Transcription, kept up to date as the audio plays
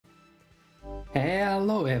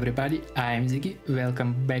Hello everybody, I'm Ziggy,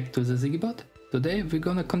 welcome back to the Ziggybot. Today we're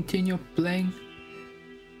gonna continue playing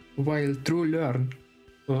while True Learn.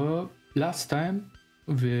 Last time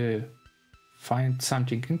we find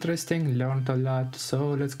something interesting, learned a lot,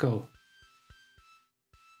 so let's go.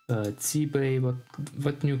 Let's see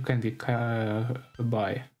what new can we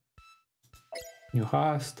buy. New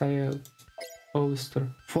hairstyle, poster,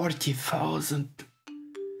 40,000.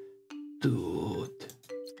 Dude.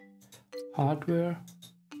 Hardware,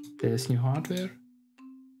 there's new hardware.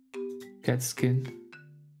 Cat skin.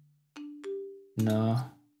 No,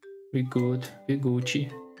 we good, we Gucci.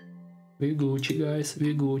 We Gucci guys,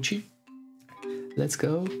 we Gucci. Let's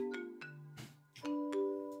go.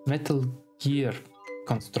 Metal Gear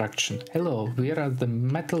Construction. Hello, we are the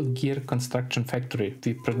Metal Gear Construction Factory.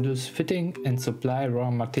 We produce fitting and supply raw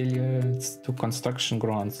materials to construction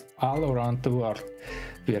grounds all around the world.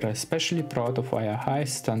 We are especially proud of our high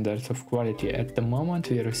standards of quality. At the moment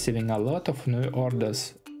we are receiving a lot of new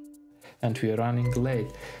orders and we are running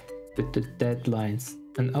late with the deadlines.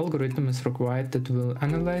 An algorithm is required that will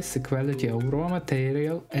analyze the quality of raw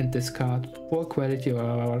material and discard poor quality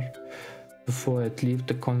ore before it leaves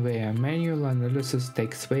the conveyor. Manual analysis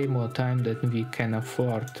takes way more time than we can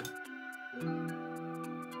afford.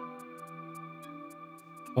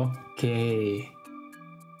 Okay.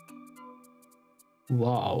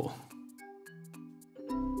 Wow.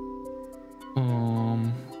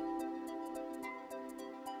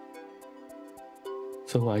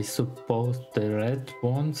 So I suppose the red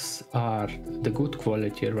ones are the good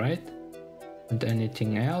quality, right? And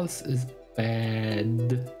anything else is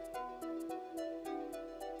bad.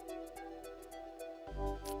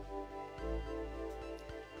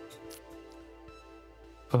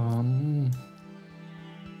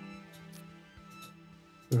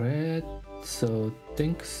 Red, so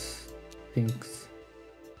things.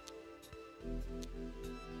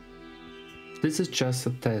 This is just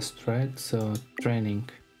a test, right? So training.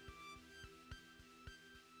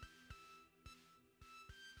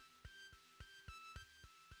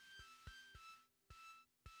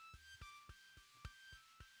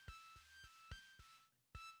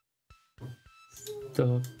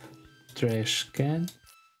 Stop trash can.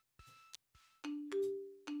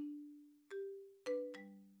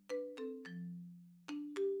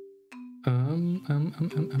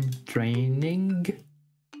 Training.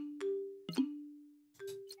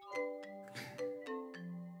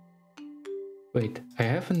 Wait, I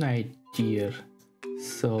have an idea.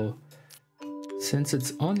 So, since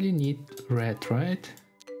it's only need red, right?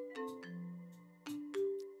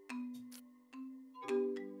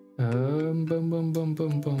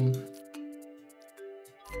 Boom.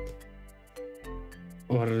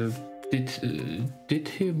 Or did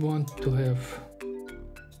he want to have?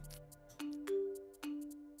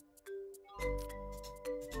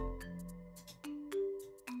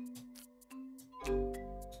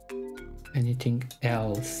 Anything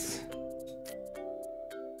else?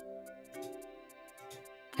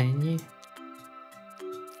 Any?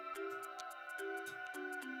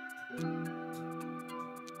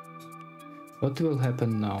 What will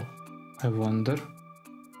happen now? I wonder.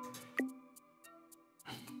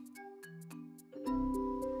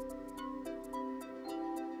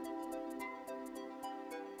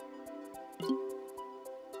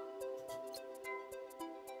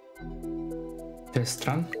 Test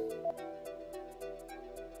run.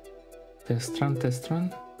 Test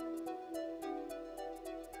run.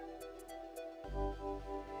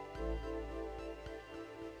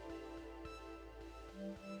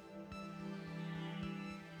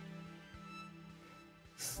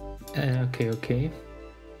 Okay.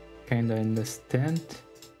 Kinda understand.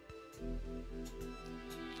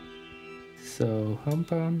 So,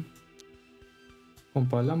 humpa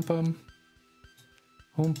lumpum.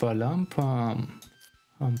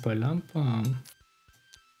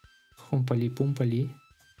 Humpali pumpali.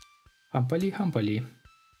 Humpali.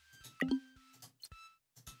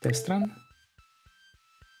 Test run?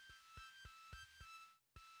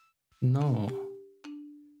 No.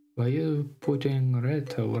 Why are you putting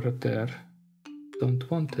red over there?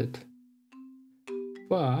 Don't want it.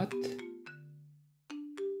 But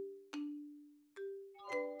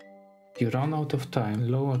you run out of time,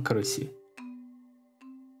 low accuracy.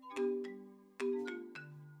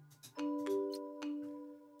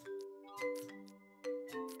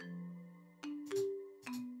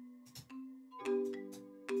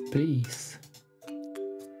 Please.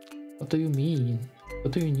 What do you mean?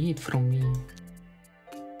 What do you need from me?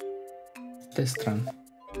 Test run.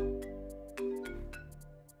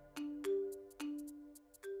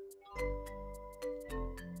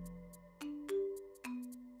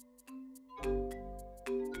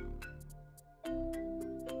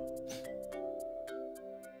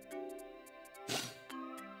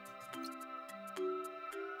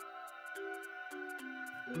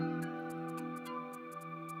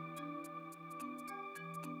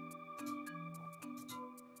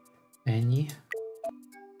 any.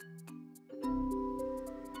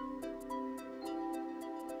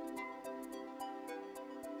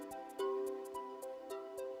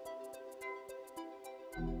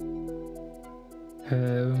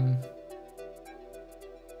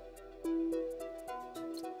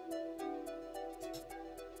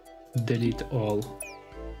 Delete all.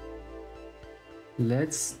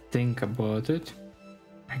 Let's think about it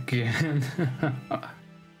again.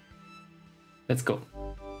 Let's go.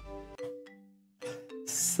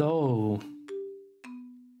 So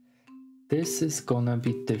this is gonna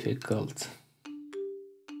be difficult.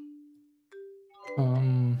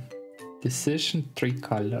 Decision tree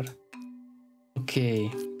color.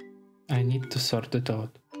 Okay, I need to sort it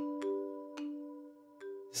out.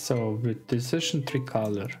 So with decision tree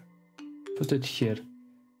color, put it here.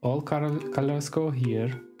 All colors go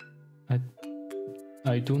here.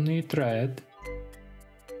 I do need red.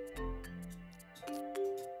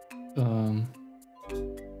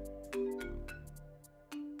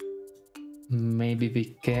 Maybe we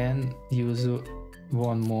can use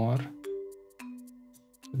one more.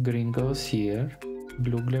 Green goes here.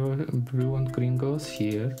 Blue and green goes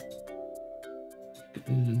here.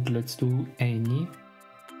 Let's do any.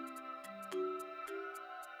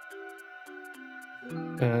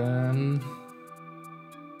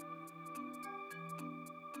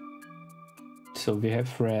 So we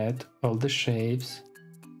have red, all the shapes.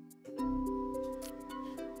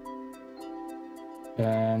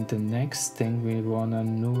 And the next thing we wanna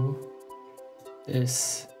know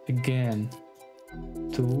is again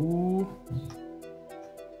to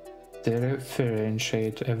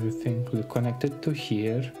differentiate everything. We connect it to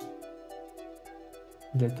here.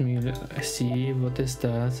 Let me see what this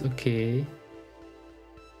does. Okay.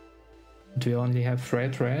 Do we only have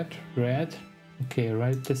red? Okay,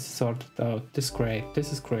 right, this is sorted out. This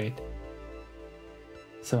is great.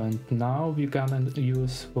 So and now we're gonna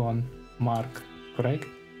use one mark, correct?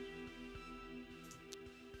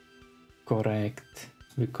 Correct.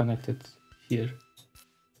 We connect it here.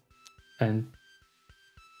 And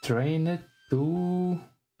train it to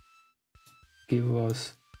give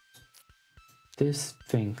us these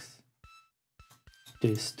things.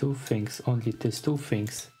 These two things, only these two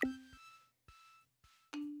things.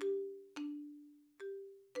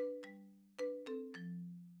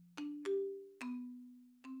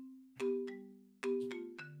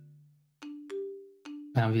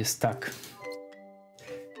 Now we're stuck.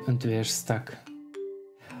 And we're stuck.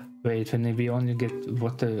 Wait, when we only get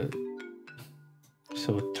water.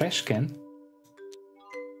 So trash can.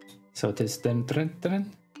 So this then.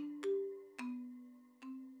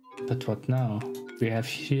 But what now? We have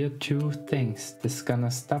here two things. This is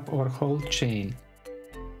gonna stop our whole chain.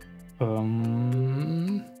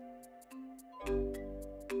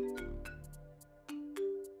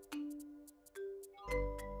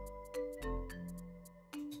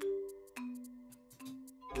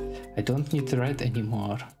 I don't need red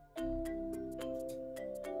anymore.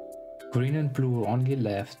 Green and blue only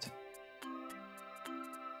left.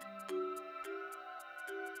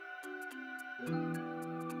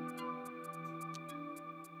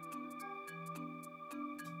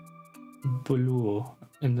 Blue,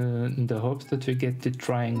 in the hopes that we get the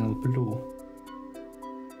triangle blue.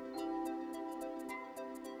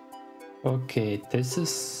 Okay, this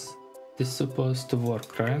is supposed to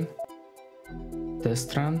work, right?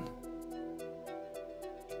 Test run.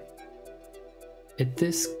 It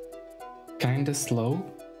is kinda slow.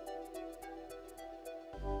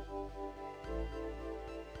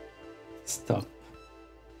 Stop.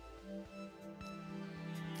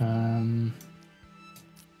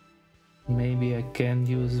 Maybe I can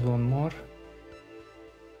use one more.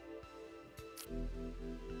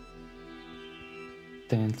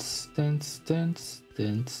 Dance.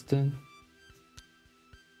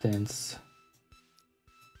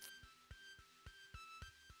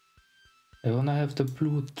 I wanna have the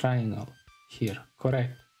blue triangle here,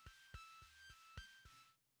 correct?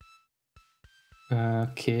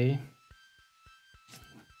 Okay.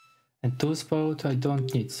 And two spots I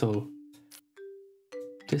don't need, so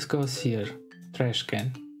this goes here, trash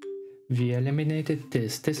can. We eliminated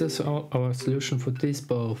this. This is our solution for this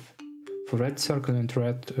both. For red circle and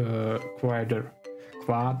red quadr,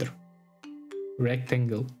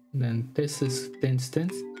 rectangle. Then this is the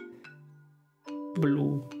instance.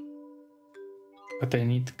 Blue. But I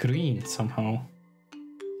need green somehow.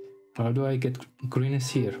 How do I get green is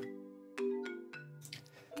here?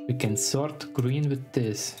 We can sort green with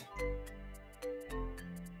this.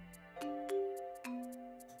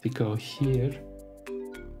 We go here.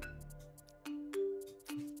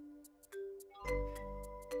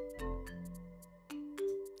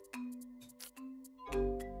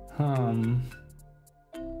 hum,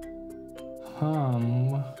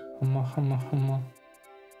 hum, hum.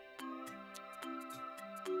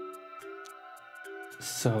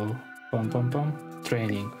 So,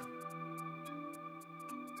 training.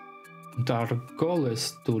 And our goal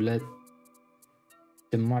is to let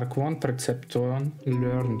the Mark I Perceptron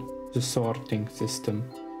learn the sorting system.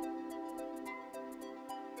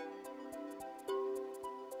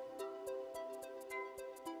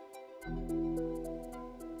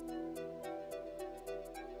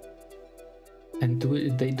 And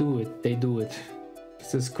they do it.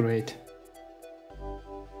 This is great.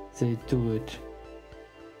 They do it.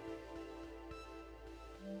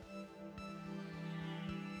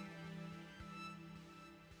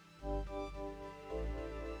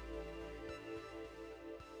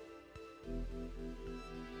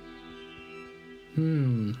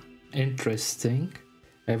 Interesting.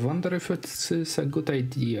 I wonder if it is a good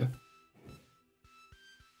idea.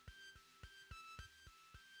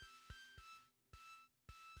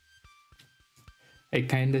 I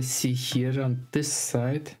kinda see here on this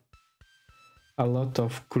side a lot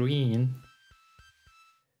of green.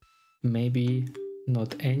 Maybe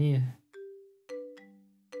not any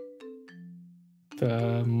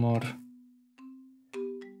more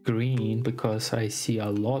green, because I see a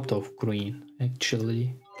lot of green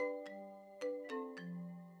actually.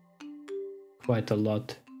 Quite a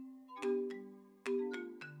lot.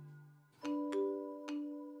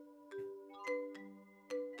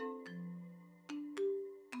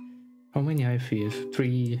 How many I feel?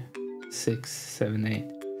 3, 6, 7, 8.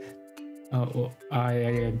 Oh,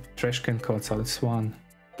 I trash can counts as 1,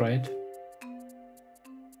 right?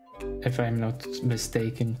 If I'm not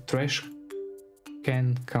mistaken, trash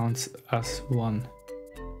can counts as 1.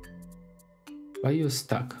 Why are you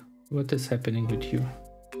stuck? What is happening with you?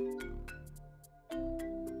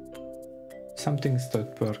 Something's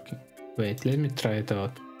not working. Wait, let me try it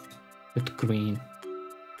out. With green.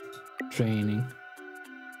 Training.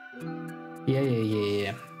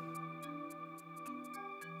 Yeah.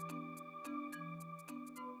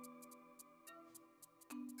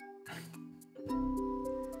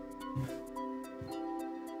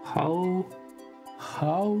 How?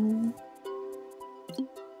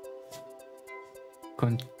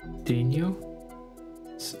 Continue.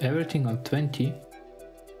 Is everything on 20?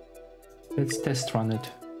 Let's test run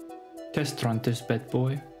it. Test run this bad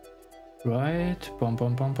boy. Right.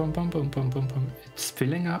 It's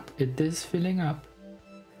filling up. It is filling up.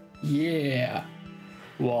 Yeah.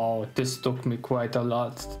 Wow, this took me quite a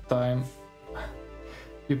lot of time.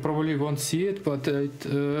 You probably won't see it, but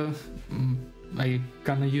I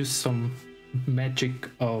gonna use some magic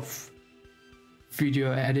of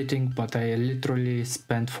video editing, but I literally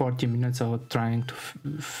spent 40 minutes out trying to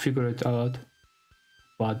figure it out.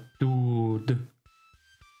 But dude,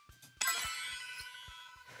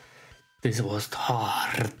 this was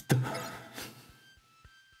hard.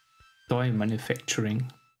 Toy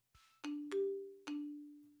manufacturing.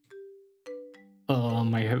 Oh,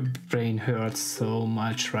 my brain hurts so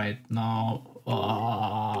much right now.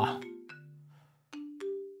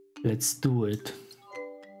 Let's do it.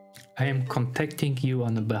 I am contacting you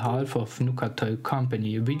on behalf of Nuka Toy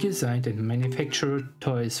Company. We designed and manufacture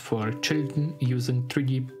toys for children using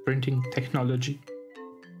 3D printing technology.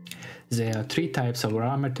 There are 3 types of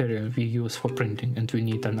raw material we use for printing, and we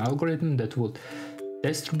need an algorithm that would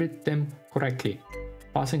distribute them correctly,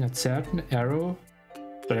 passing a certain error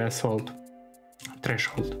threshold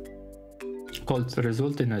could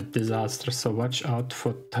result in a disaster, so watch out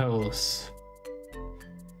for those.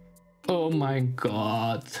 Oh my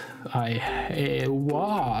god,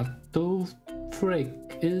 what the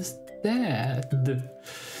frick is that?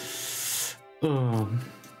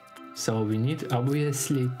 So we need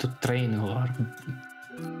obviously to train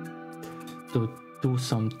to do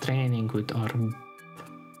some training with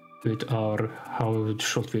our how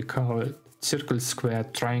should we call it, circle, square,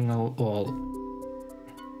 triangle, all.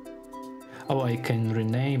 Oh, I can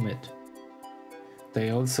rename it. They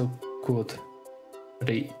also could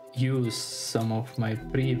reuse some of my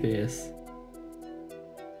previous,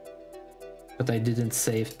 but I didn't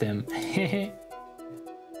save them.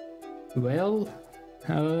 Well,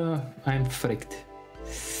 I'm fricked.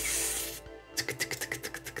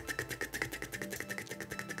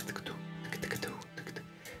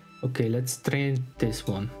 Okay, let's train this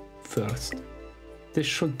one first. This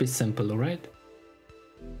should be simple, right?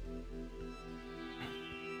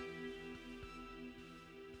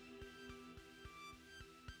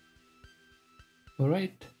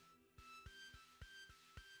 Alright.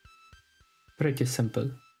 Pretty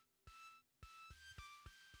simple.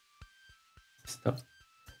 Stop.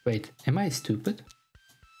 Wait, am I stupid?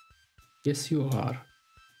 Yes, you are.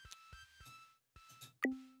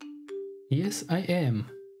 Yes, I am.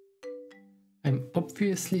 I'm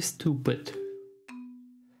obviously stupid.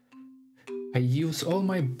 I use all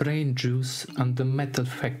my brain juice on the metal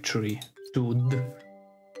factory, dude.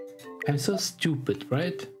 I'm so stupid,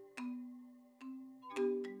 right?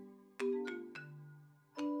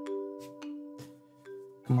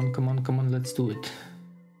 Come on, come on, come on, let's do it.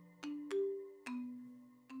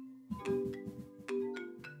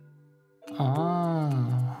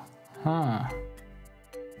 Ah, huh.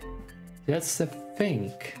 That's the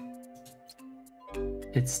thing.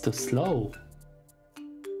 It's too slow.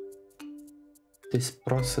 This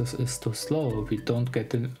process is too slow. We don't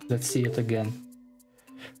get it. Let's see it again.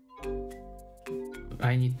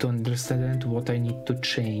 I need to understand what I need to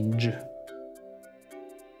change.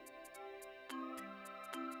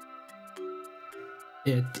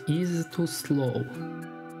 It is too slow.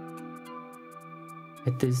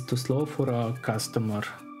 It is too slow for our customer.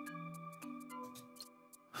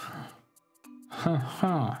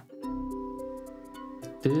 Haha.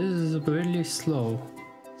 This is really slow.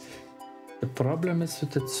 The problem is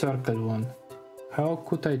with the circle one. How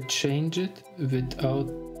could I change it without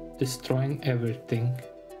destroying everything?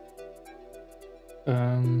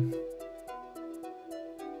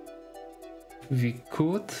 We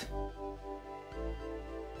could.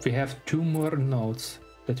 We have 2 more nodes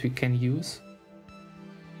that we can use.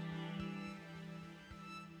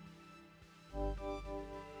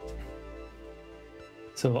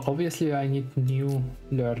 So obviously I need new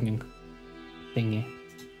learning thingy.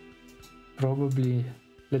 Probably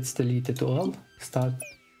let's delete it all, start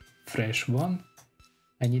fresh one.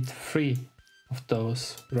 I need 3 of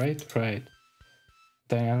those, right? Right.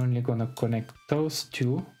 Then I'm only gonna connect those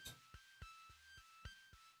 2.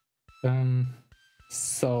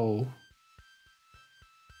 So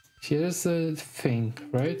here's the thing,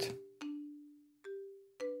 right?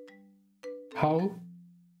 How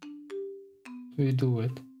do we do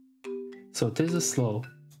it? So this is slow.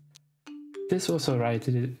 This was alright.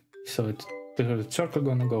 So the circle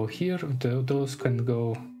gonna go here. Those can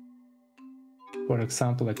go. For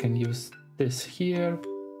example, I can use this here.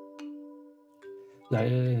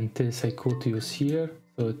 And this I could use here.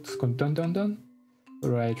 So it's going done.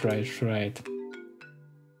 Right.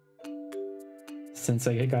 Since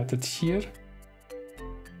I got it here,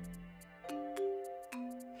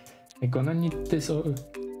 I'm gonna need this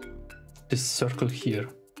circle here.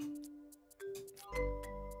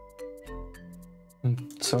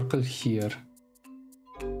 And circle here.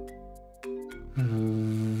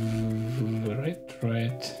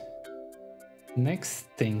 Right. Next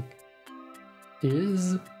thing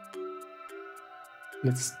is,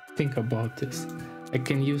 let's think about this. I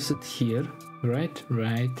can use it here, right?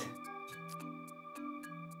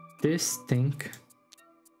 This thing,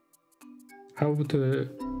 how would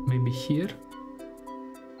maybe here?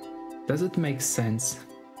 Does it make sense?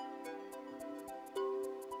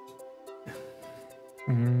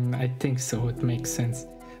 I think so, it makes sense.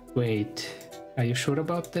 Wait, are you sure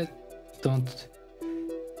about that? Don't.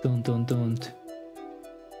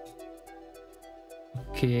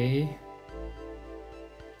 Okay.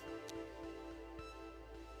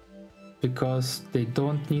 Because they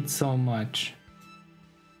don't need so much.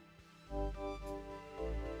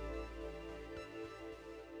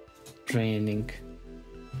 Training.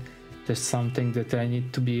 There's something that I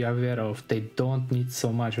need to be aware of. They don't need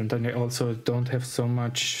so much, and then they also don't have so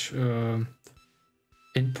much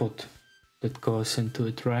input that goes into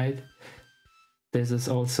it, right? This is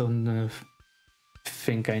also a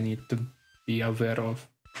thing I need to be aware of.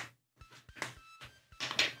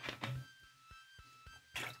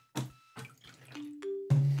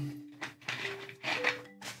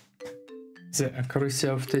 The accuracy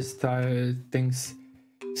of these things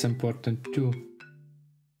is important too.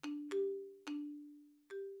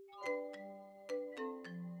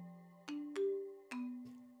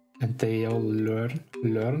 And they all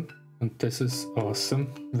learn, and this is awesome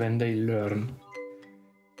when they learn.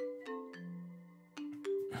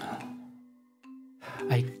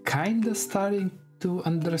 I kinda starting to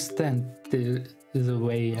understand the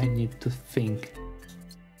way I need to think.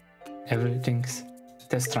 Everything's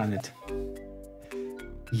test run it.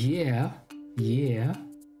 Yeah.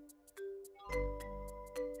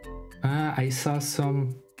 I saw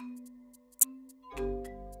some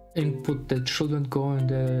input that shouldn't go in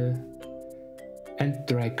the end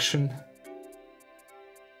direction.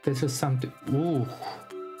 This is something.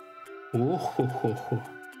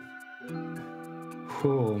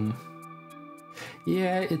 Home.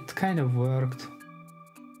 Yeah, it kind of worked.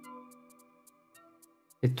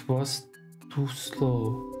 It was too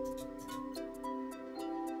slow.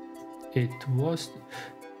 it was.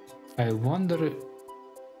 I wonder.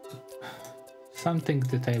 Something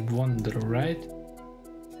that I wonder, right?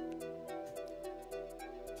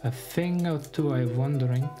 A thing or two I'm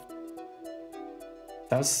wondering.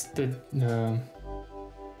 Does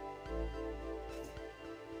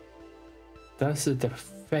it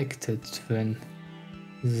affect it when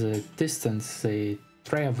the distance they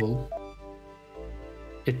travel?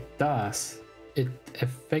 It does. It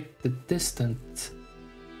affects the distance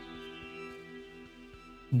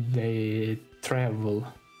they travel.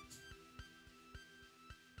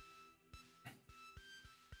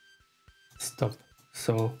 Stop.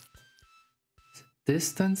 So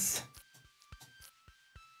distance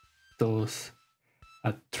those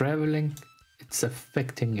are traveling, it's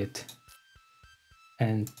affecting it.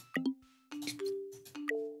 And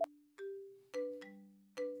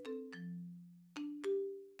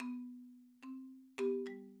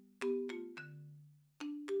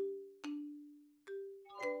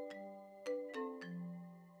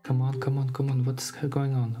come on, what's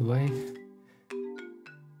going on? Why?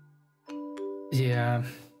 Yeah,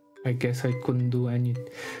 I guess I couldn't do any.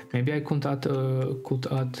 Maybe I could add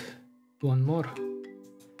one more.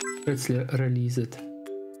 Let's release it.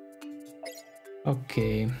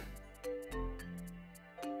 Okay.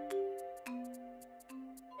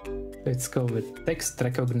 Let's go with text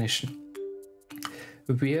recognition.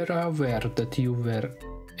 We are aware that you were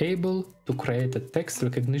able to create a text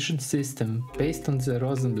recognition system based on the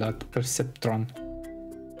Rosenblatt perceptron.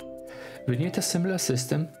 We need a similar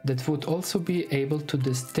system that would also be able to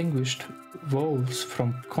distinguish vowels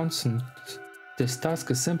from consonants. This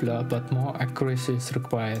task is simpler, but more accuracy is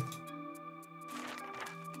required.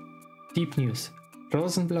 Deep news.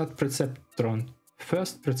 Rosenblatt perceptron.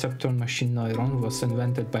 First perceptron machine neuron was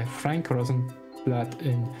invented by Frank Rosenblatt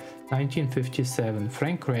in 1957.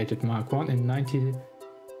 Frank created Mark I in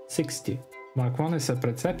 1960. Mark I is a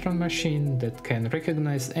perceptron machine that can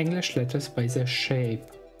recognize English letters by their shape.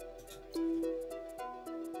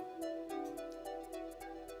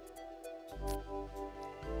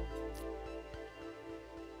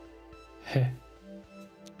 Heh.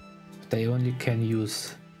 But I only can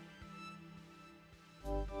use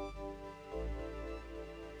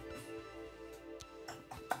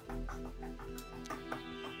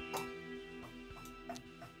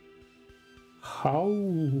how?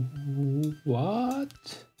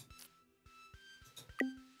 What?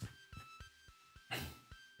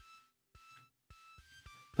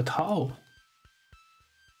 But how?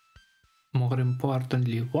 More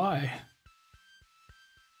importantly, why?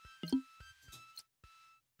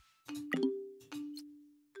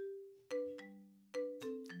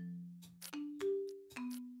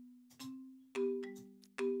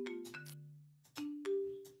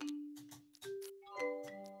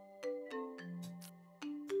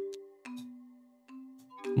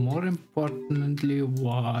 More importantly,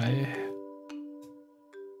 why?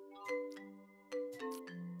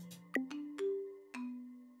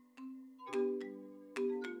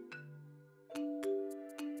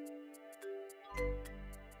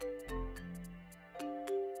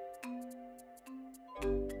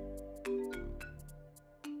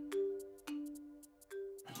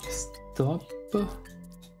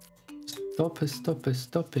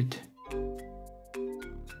 Stop it.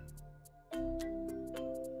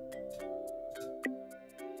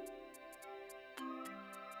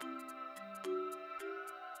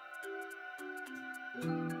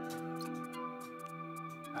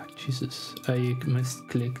 Oh, Jesus, I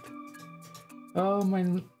misclicked. Oh, my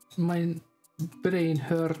brain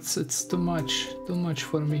hurts. It's too much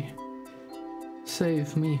for me.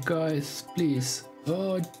 Save me, guys, please.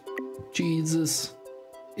 Oh, Jesus.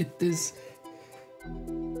 It is...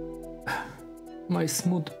 My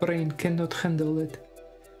smooth brain cannot handle it.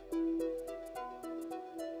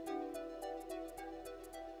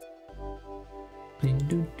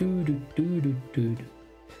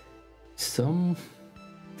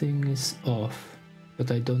 Something is off,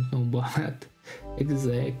 but I don't know what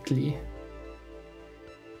exactly.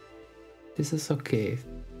 This is okay.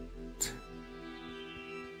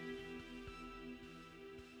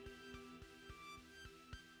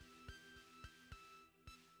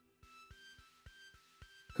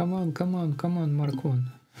 Come on, Mark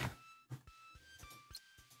 1.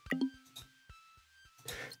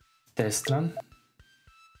 Test run.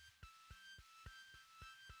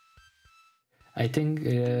 I think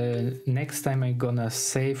next time I'm gonna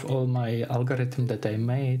save all my algorithm that I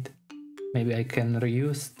made. Maybe I can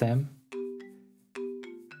reuse them.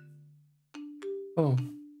 Oh,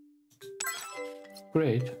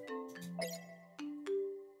 great.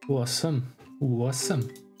 Awesome.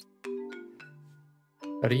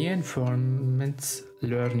 Reinforcement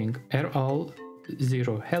learning RL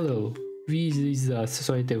 0. Hello. We is a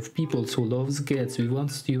society of people who loves cats. We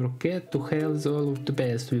want your cat to have all of the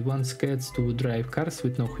best. We want cats to drive cars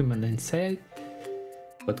with no human inside.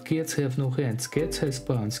 But cats have no hands. Cats have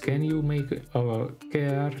spawns. Can you make a car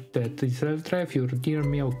that is self-drive? Your dear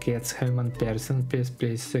meow cats, human person.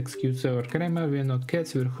 Please excuse our grammar. We're not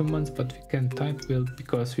cats, we're humans, but we can type well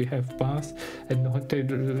because we have passed and not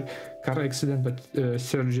a car accident, but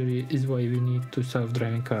surgery is why we need to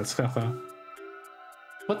self-driving cars. Haha.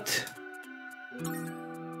 What?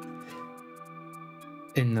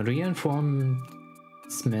 In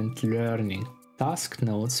reinforcement learning, task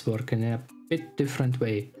nodes work in a bit different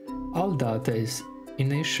way. All data is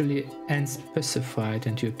initially unspecified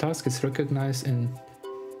and your task is recognized in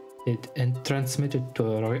it and transmitted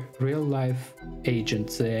to a real-life agent,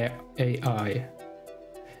 the AI,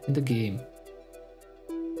 in the game.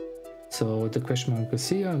 So the question mark is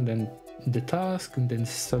here, and then the task, and then the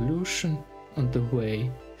solution on the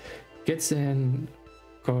way. Gets in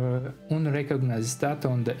unrecognized data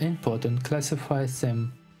on the input and classifies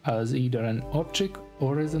them as either an object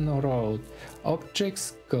or as an road.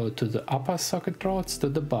 Objects go to the upper socket, roads to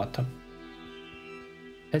the bottom.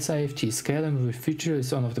 SIFT scaling with feature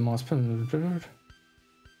is one of the most...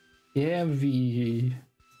 Yeah, we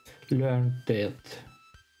learned that.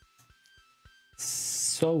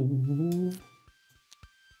 So...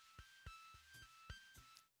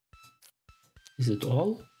 is it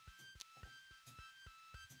all?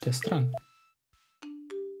 Test run.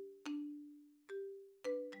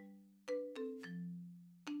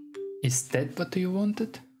 Is that what you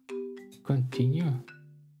wanted? Continue.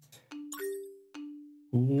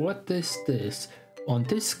 What is this? On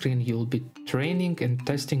this screen you'll be training and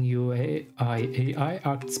testing your AI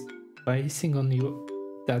acts basing on your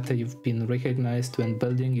data you've been recognized when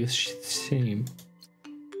building your scene.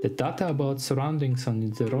 The data about surroundings on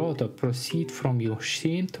the road proceed from your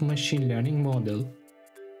scene to machine learning model.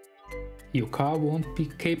 Your car won't be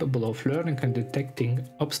capable of learning and detecting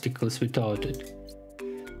obstacles without it.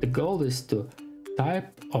 The goal is to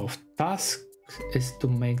type of task is to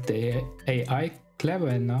make the AI clever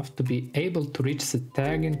enough to be able to reach the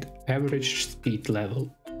target average speed level.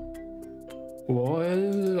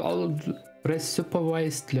 While I'll press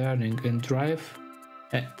supervised learning and drive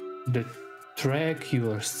the track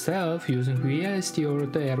yourself using VSD or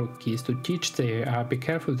the arrow keys to teach the AI. Be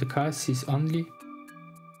careful, the car sees only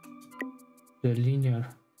the linear.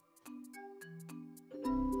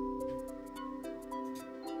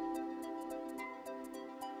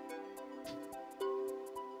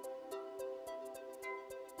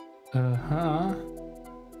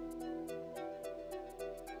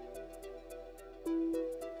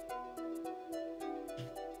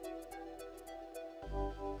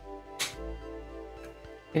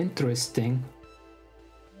 Interesting.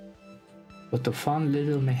 What a fun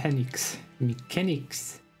little mechanics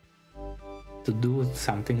to do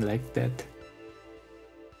something like that.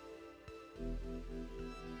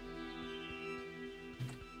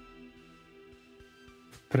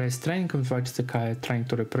 Press training and watch the car trying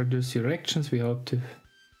to reproduce your actions. We hope to...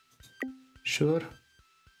 Sure.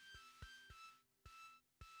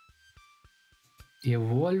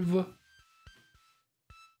 Evolve.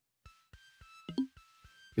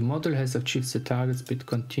 Your model has achieved the target speed.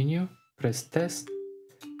 Continue. Press test.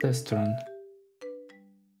 Test run.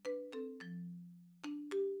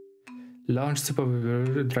 Launch super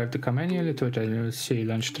drive the car manually to see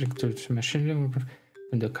launch trick to machine learning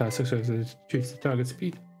when the car successfully achieves the target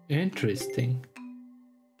speed. Interesting.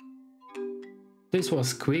 This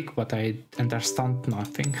was quick, but I understand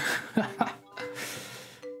nothing.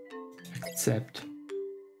 Accept.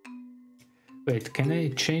 Wait, can I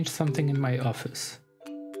change something in my office?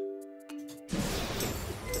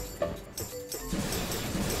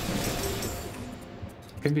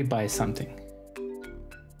 Can we buy something?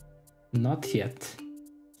 Not yet.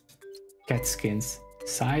 Cat skins.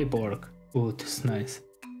 Cyborg. Oh, that's nice.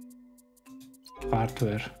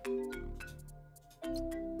 Hardware.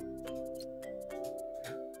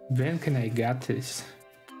 When can I get this?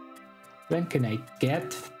 When can I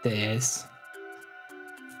get this?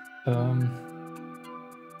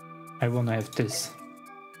 I wanna have this.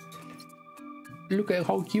 Look at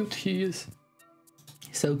how cute he is.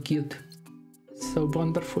 So cute. So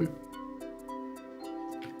wonderful.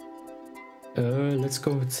 Let's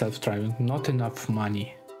go with self-driving. Not enough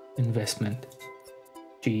money. Investment.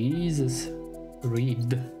 Jesus.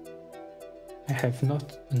 Read. I have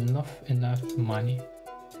not enough money.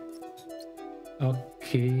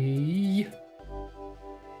 Okay.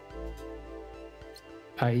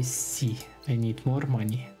 I see. I need more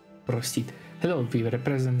money. Proceed. Hello, we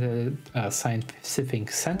represented a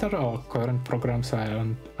scientific center. Our current programs are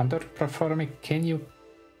underperforming. Can you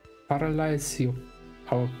paralyze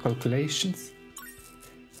our calculations?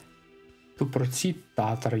 To proceed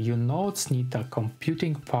further, your nodes need a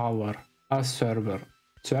computing power, a server.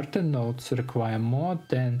 Certain nodes require more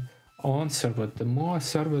than one server. The more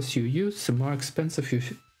servers you use, the more expensive your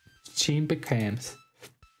machine becomes.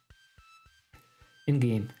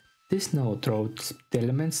 In-game, this node routes the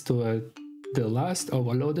elements to the last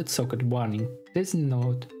overloaded socket. Warning, this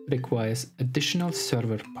node requires additional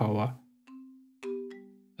server power.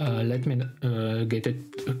 Let me get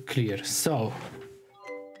it clear. So,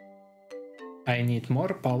 I need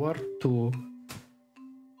more power to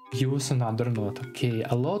use another node. Okay,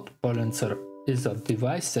 a load balancer is a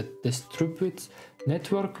device that distributes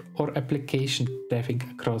network or application traffic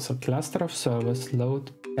across a cluster of servers.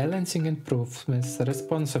 Load balancing improves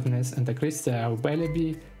responsiveness and increases the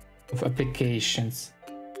availability of applications.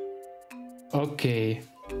 Okay.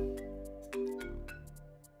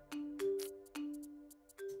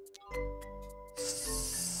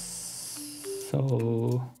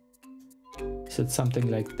 So is it something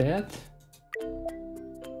like that?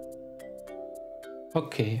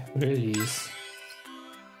 Okay, release.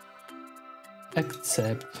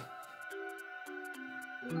 Accept.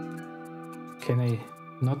 Can I?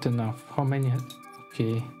 Not enough. How many?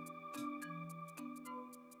 Okay.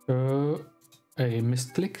 I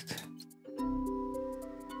misclicked.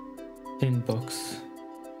 Inbox.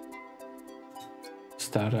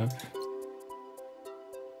 Startup.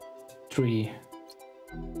 3.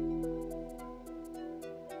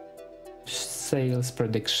 Sales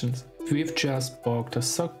predictions. We've just bought a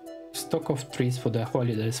stock of trees for the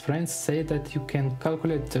holidays. Friends say that you can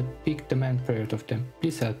calculate the peak demand period of them.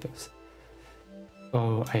 Please help us.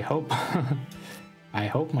 Oh, I hope. I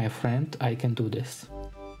hope, my friend, I can do this.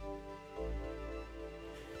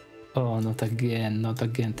 Oh, not again, not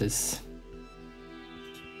again. This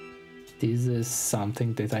is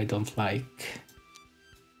something that I don't like.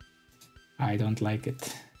 I don't like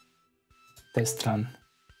it. Test run.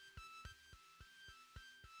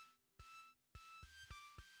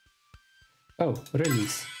 Oh,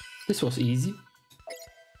 release. This was easy.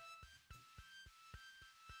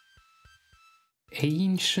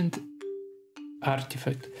 Ancient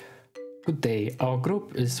artifact. Good day. Our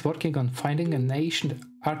group is working on finding an ancient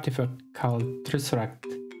artifact called Resurrect.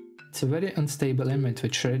 It's a very unstable element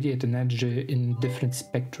which radiates energy in different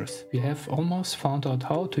spectra. We have almost found out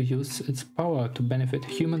how to use its power to benefit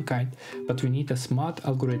humankind, but we need a smart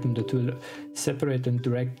algorithm that will separate and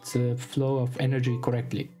direct the flow of energy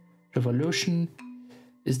correctly. Revolution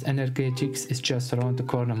is energetics is just around the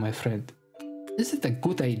corner, my friend. Is it a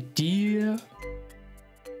good idea?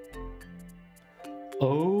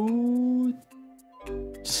 Oh,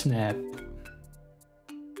 snap.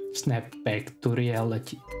 Snap back to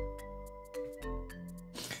reality.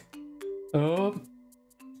 Oh,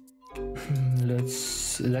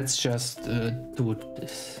 let's just do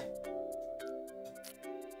this.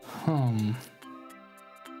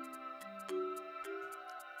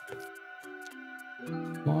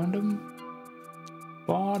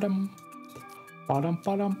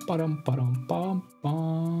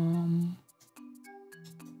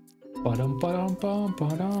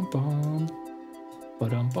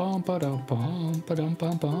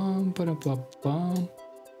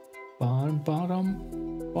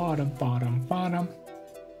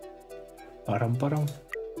 Bottom.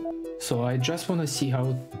 So I just want to see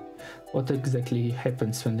what exactly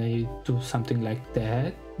happens when I do something like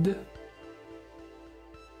that.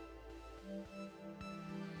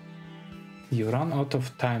 You run out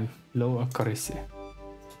of time, low accuracy.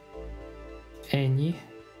 Any.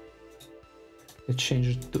 Let's change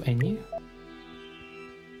it to any.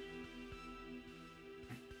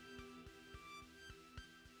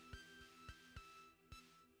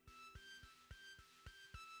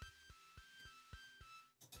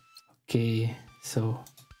 Okay, so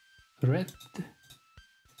red.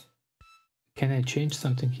 Can I change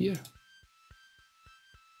something here?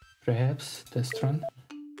 Perhaps test run.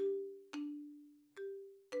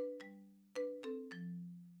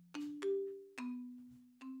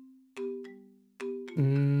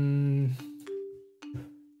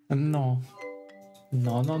 No.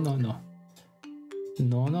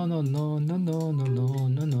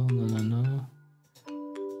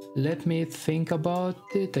 Let me think about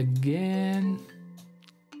it again.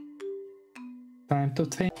 Time to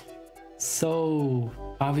think. So,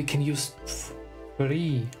 we can use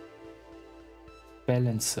free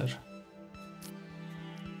balancer.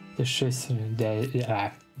 The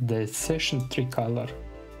session tree color.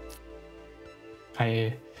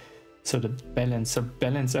 So the balancer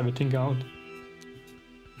balance everything out.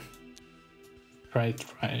 Right.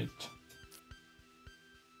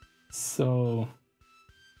 So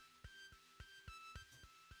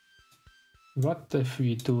what if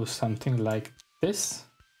we do something like this?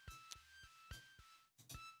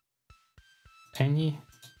 I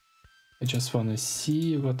just want to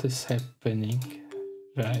see what is happening.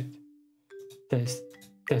 Right.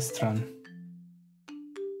 Test run.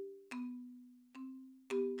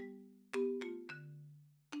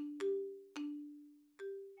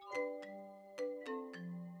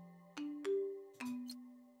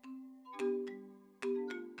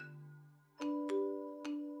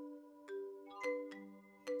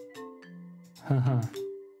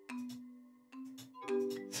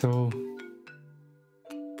 So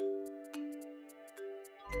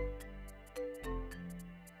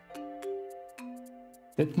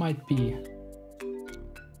that might be,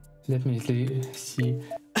 let me see.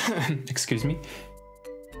 Excuse me.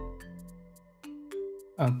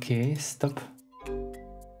 Okay, stop.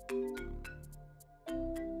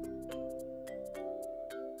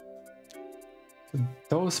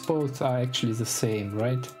 Those both are actually the same,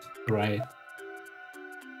 right? Right.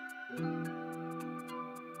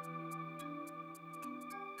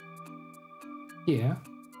 Yeah.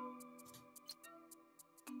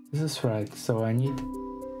 This is right. So I need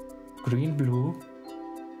green, blue,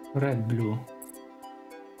 red, blue.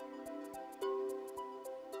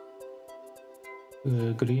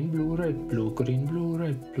 Green, blue, red, blue, green, blue,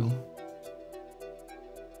 red, blue.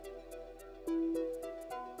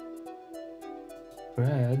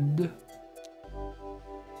 Red,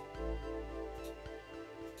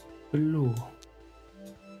 blue.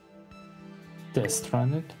 Test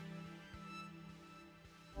run it.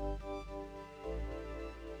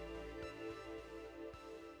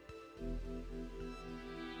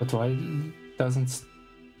 But why doesn't...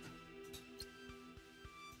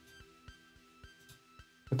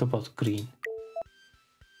 What about green?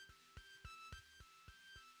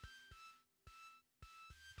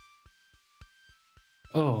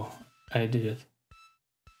 Oh, I did it.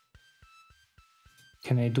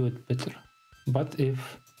 Can I do it better? But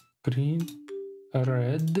if green,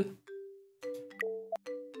 red,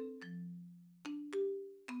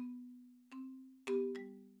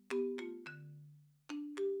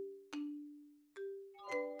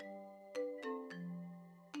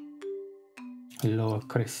 low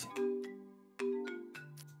accuracy.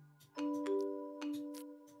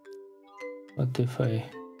 What if I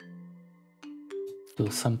do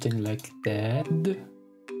something like that?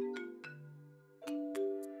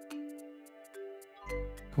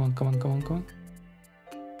 Come on.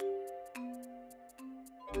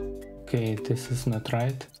 Okay, this is not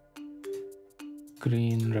right.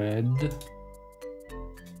 Green, red.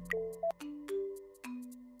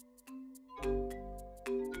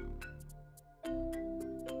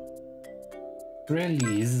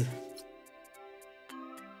 Release.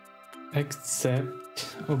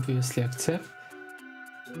 Accept. Obviously accept.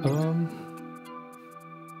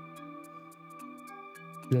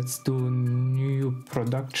 Let's do new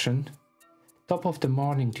production. Top of the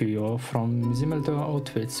morning to you from Zimmelter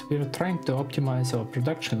Outfits. We are trying to optimize our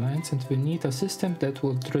production lines and we need a system that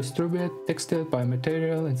will distribute textile by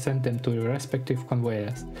material and send them to your respective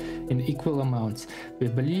conveyors in equal amounts. We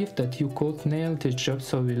believe that you could nail this job,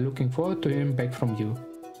 so we're looking forward to hearing back from you.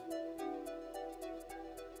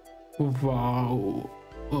 Wow.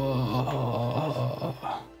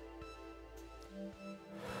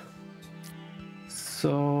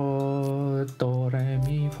 So, do, re,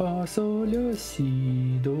 mi, fa, sol, la,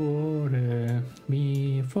 si, do, re,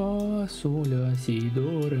 mi, fa, sol, la, si,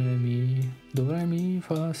 do, re, mi,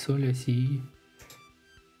 fa, sol, la, si.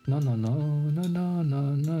 No.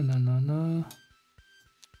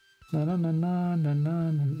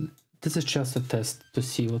 This is just a test to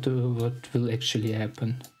see what will actually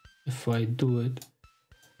happen if I do it.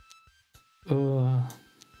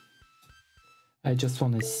 I just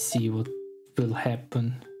want to see what will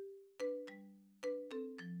happen.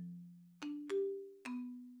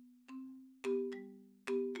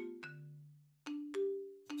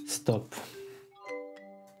 Stop.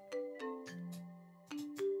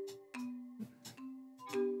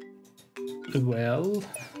 Well.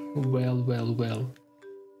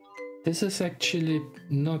 This is actually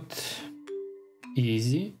not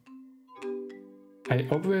easy. I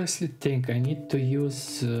obviously think I need to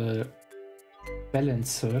use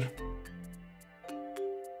balancer.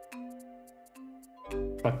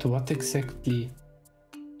 But what exactly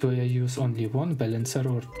do I use? Only one balancer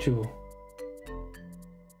or two?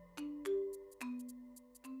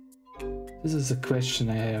 This is a question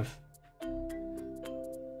I have.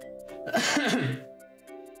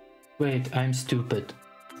 Wait, I'm stupid.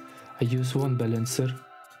 I use one balancer.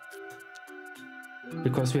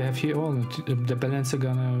 Because we have here all the balancer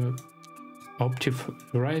gonna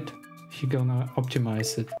right? He gonna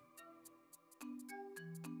optimize it.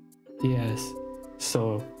 Yes.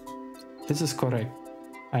 So this is correct.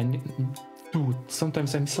 Dude,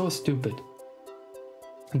 sometimes I'm so stupid.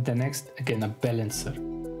 The next, again, a balancer.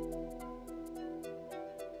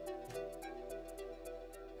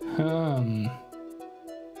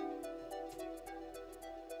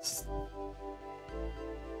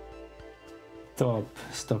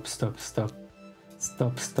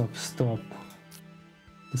 Stop.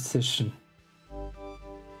 Decision.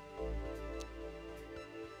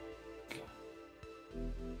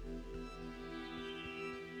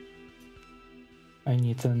 I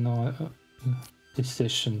need to know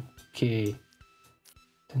decision. Okay.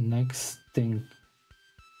 The next thing.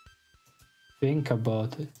 Think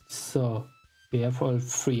about it. So we have all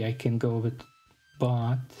three. I can go with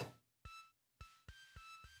but.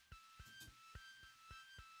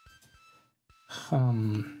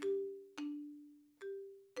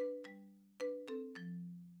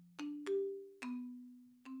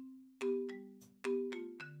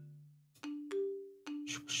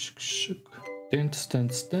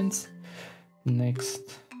 Dance.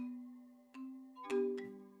 Next.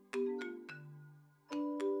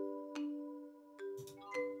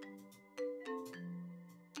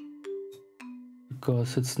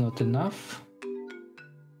 Because it's not enough,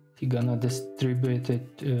 you're gonna distribute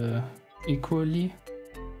it equally.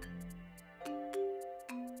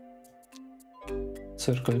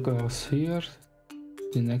 Circle goes here,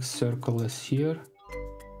 the next circle is here,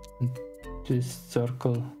 and this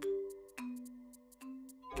circle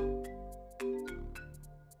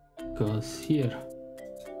goes here,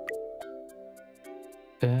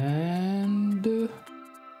 and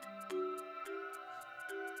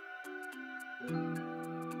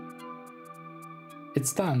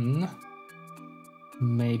it's done.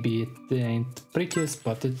 Maybe it ain't prettiest,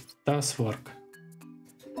 but it does work.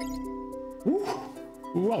 Woo.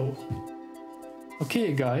 Wow.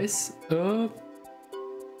 Okay, guys,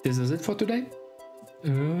 this is it for today.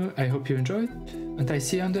 I hope you enjoyed, and I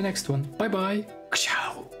see you on the next one. Bye bye.